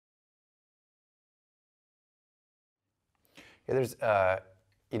Yeah, there's,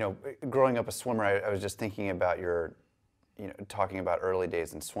 you know, growing up a swimmer, I was just thinking about your, you know, talking about early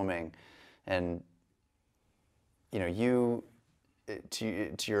days in swimming, and you know,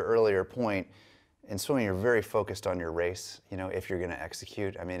 to your earlier point, in swimming, you're very focused on your race. You know, if you're going to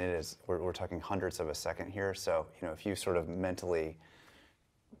execute, I mean, it is. We're talking hundredths of a second here. So, you know, if you sort of mentally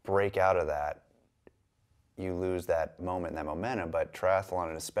break out of that, you lose that moment, that momentum. But triathlon,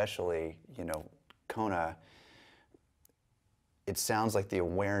 and especially, you know, Kona, it sounds like the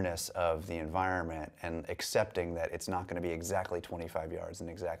awareness of the environment and accepting that it's not going to be exactly 25 yards and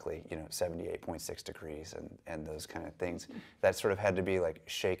exactly, you know, 78.6 degrees and those kind of things. That sort of had to be like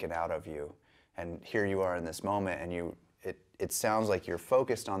shaken out of you. And here you are in this moment, and it sounds like you're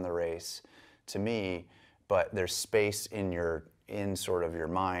focused on the race to me, but there's space in sort of your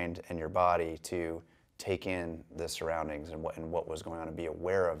mind and your body to take in the surroundings and what was going on, and be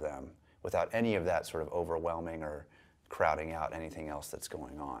aware of them without any of that sort of overwhelming or crowding out anything else that's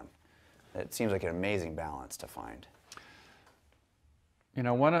going on. It seems like an amazing balance to find. You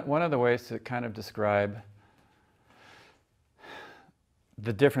know, one of the ways to kind of describe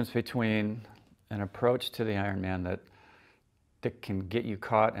the difference between an approach to the Ironman that can get you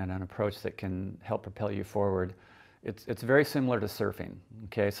caught and an approach that can help propel you forward, it's very similar to surfing.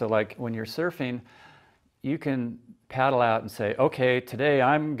 Okay, so like when you're surfing, you can paddle out and say, okay, today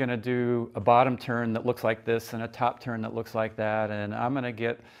I'm going to do a bottom turn that looks like this and a top turn that looks like that, and I'm going to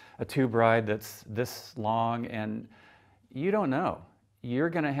get a tube ride that's this long, and you don't know. You're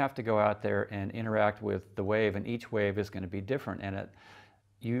going to have to go out there and interact with the wave, and each wave is going to be different, and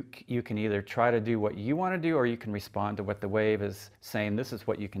you can either try to do what you want to do, or you can respond to what the wave is saying, this is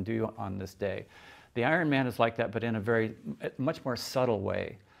what you can do on this day. The Ironman is like that, but in a much more subtle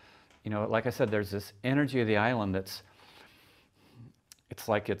way. You know, like I said, there's this energy of the island it's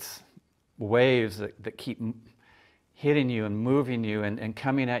like it's waves that keep hitting you and moving you and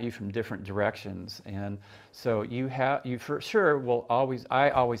coming at you from different directions. And so you for sure I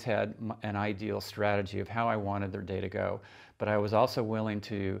always had an ideal strategy of how I wanted their day to go, but I was also willing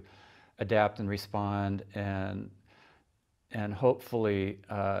to adapt and respond and hopefully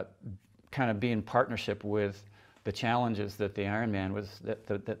kind of be in partnership with the challenges that the Ironman was,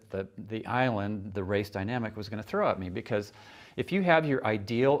 that the island, the race dynamic was going to throw at me. Because if you have your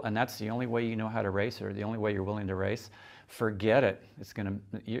ideal and that's the only way you know how to race, or the only way you're willing to race, forget it. It's going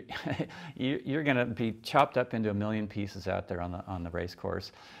to you're going to be chopped up into a million pieces out there on the race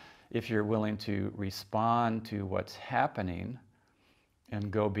course. If you're willing to respond to what's happening and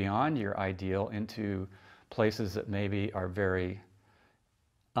go beyond your ideal into places that maybe are very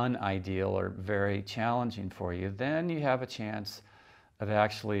unideal or very challenging for you, then you have a chance of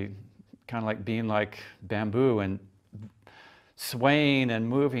actually kind of like being like bamboo and swaying and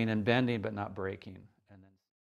moving and bending but not breaking.